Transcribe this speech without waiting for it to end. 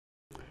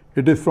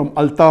It is from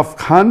Asad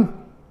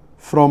Khan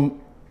from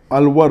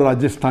Alwar,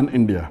 Rajasthan,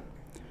 India.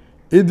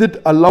 Is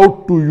it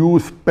allowed to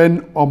use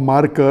pen or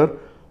marker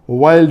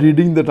while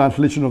reading the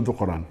translation of the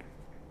Quran?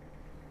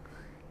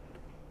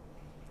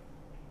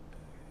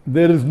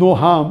 There is no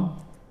harm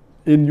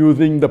in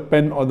using the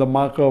pen or the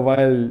marker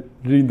while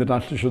reading the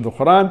translation of the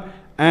Quran,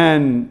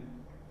 and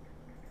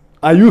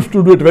I used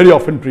to do it very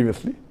often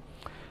previously.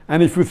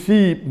 And if you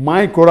see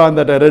my Quran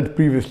that I read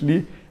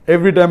previously,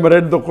 every time I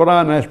read the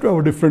Quran I used to have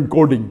a different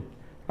coding.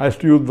 I used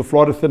to use the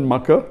fluorescent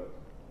marker,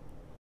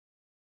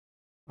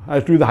 I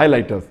used to use the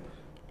highlighters,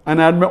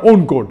 and I had my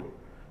own code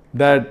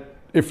that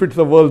if it's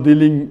a verse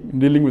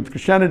dealing with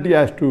Christianity,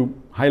 I have to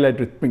highlight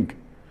with pink.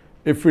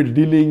 If it's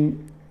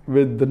dealing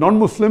with the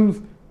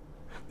non-Muslims,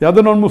 the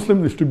other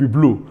non-Muslims is to be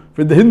blue.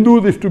 With the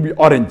Hindus, is to be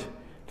orange.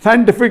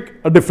 Scientific,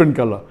 a different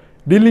color.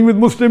 Dealing with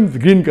Muslims,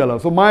 green color.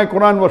 So my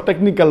Quran was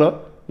technicolor,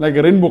 like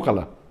a rainbow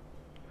color.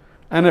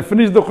 And I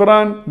finished the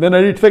Quran, then I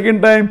read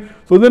second time.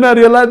 So then I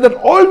realized that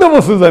all the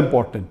verses are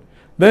important.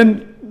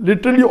 Then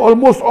literally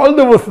almost all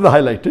the verses are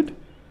highlighted.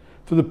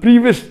 So the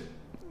previous,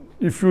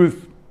 if you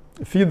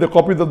see the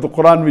copies of the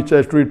Quran which I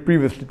used to read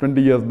previously,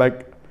 20 years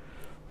back,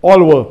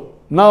 all were.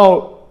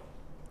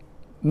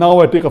 Now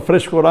I take a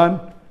fresh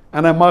Quran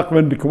and I mark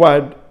when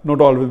required,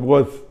 not always,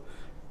 because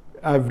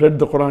I've read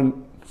the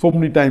Quran so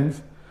many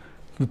times.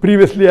 So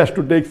previously I used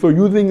to take, so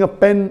using a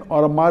pen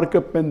or a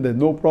marker pen, there's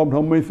no problem.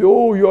 Somebody say,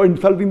 oh, you're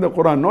insulting the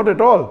Quran. Not at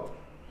all.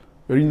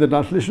 You're reading the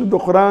translation of the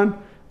Quran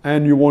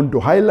and you want to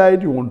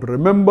highlight, you want to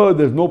remember,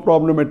 there's no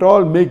problem at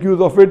all. Make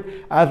use of it.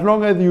 As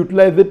long as you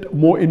utilize it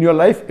more in your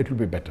life, it will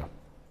be better.